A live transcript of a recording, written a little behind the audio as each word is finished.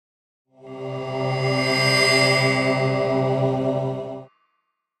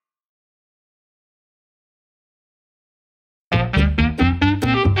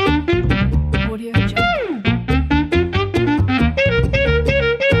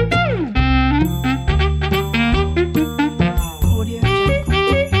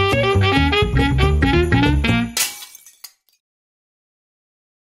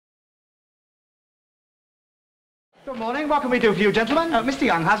What can we do for you, gentlemen? Mr.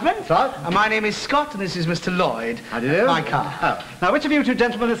 Young husband. That's right. My name is Scott, and this is Mr. Lloyd. How do you do? My car. Oh. Now, which of you two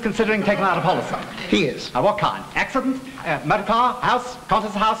gentlemen is considering taking out a policy? He is. What kind? Accident, motor car, house,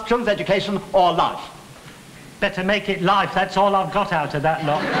 contents house, children's education, or life? Better make it life. That's all I've got out of that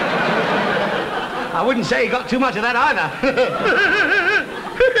lot. I wouldn't say he got too much of that either.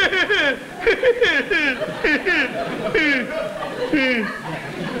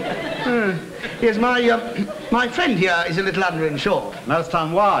 Yes, my friend here is a little underinsured. Most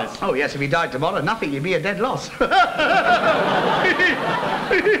unwise. Oh, yes, if he died tomorrow, nothing. He'd be a dead loss.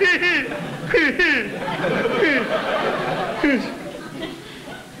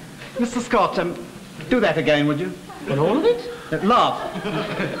 Mr. Scott, do that again, would you? But all of it? Laugh.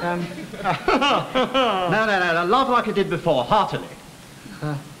 No, laugh like you did before, heartily.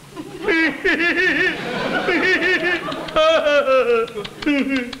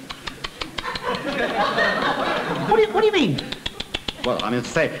 What do you mean? Well, I mean to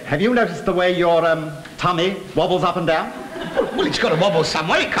say, have you noticed the way your tummy wobbles up and down? Well, it's got to wobble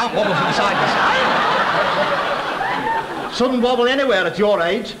somewhere. It can't wobble from side to side. Shouldn't wobble anywhere at your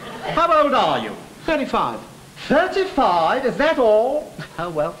age. How old are you? 35. 35? Is that all? Oh,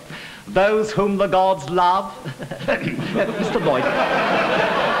 well, those whom the gods love. Mr. Lloyd,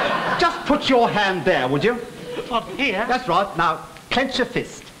 just put your hand there, would you? What, here? That's right. Now, clench your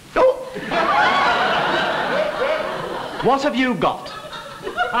fist. Oh! What have you got?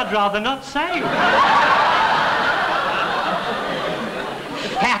 I'd rather not say.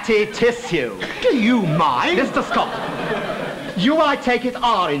 Fatty tissue. Do you mind? Mr. Scott, you, I take it,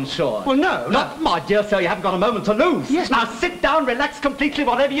 are insured. Well, no. My dear sir, you haven't got a moment to lose. Yes, now sit down, relax completely.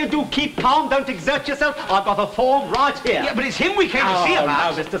 Whatever you do, keep calm, don't exert yourself. I've got a form right here. Yeah, but it's him we came to see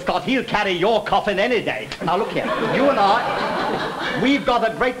about. No, Mr. Scott, he'll carry your coffin any day. Now, look here. You and I, we've got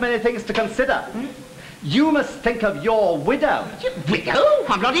a great many things to consider. You must think of your widow. Widow?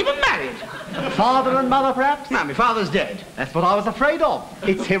 I'm not even married. Father and mother, perhaps? No, my father's dead. That's what I was afraid of.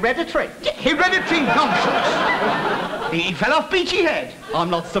 It's hereditary. Hereditary nonsense. He fell off Beachy Head. I'm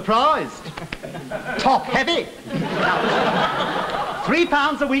not surprised. Top heavy.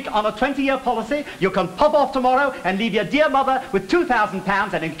 £3 a week on a 20-year policy. You can pop off tomorrow and leave your dear mother with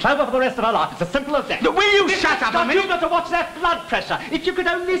 £2,000 and in clover for the rest of her life. It's as simple as that. Will you shut up a minute? You've got to watch that blood pressure. If you could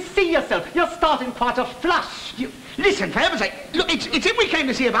only see yourself, you're starting quite a flush. Listen, for heaven's sake, look, it's him we came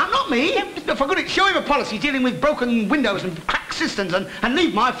to see about, not me. Look, for goodness, show him a policy dealing with broken windows and cracked cisterns and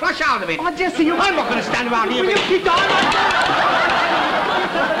leave my flush out of it. I just see you. I'm not going to stand around here. Will you keep going like that?